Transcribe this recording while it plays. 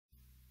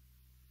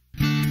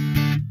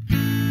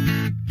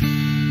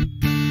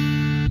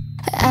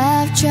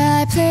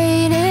try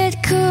playing it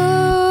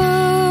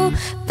cool,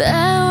 but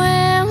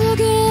when I'm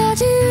looking at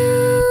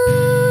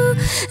you,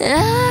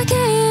 I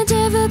can't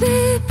ever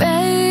be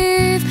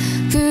brave,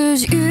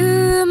 'cause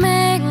you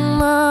make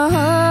my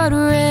heart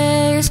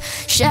race.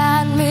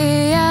 Shot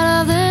me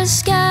out of the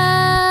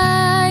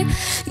sky,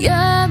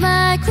 you're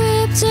my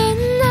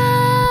kryptonite.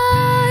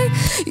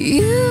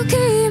 You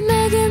keep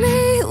making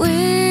me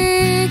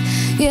weak,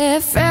 yeah,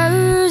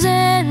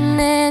 frozen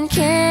and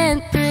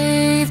can't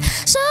breathe.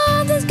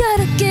 Something's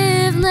gotta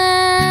give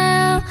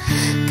now,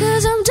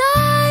 'cause I'm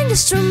dying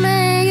just to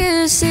make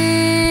you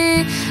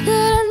see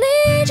that I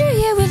need you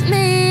here with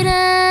me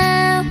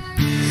now.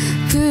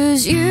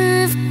 'Cause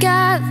you've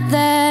got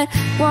that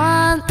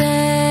one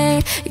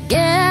thing.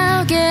 Get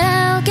out, get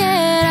out,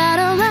 get out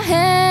of my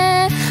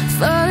head.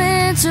 Fall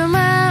into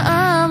my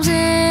arms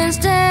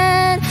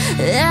instead.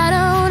 I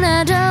don't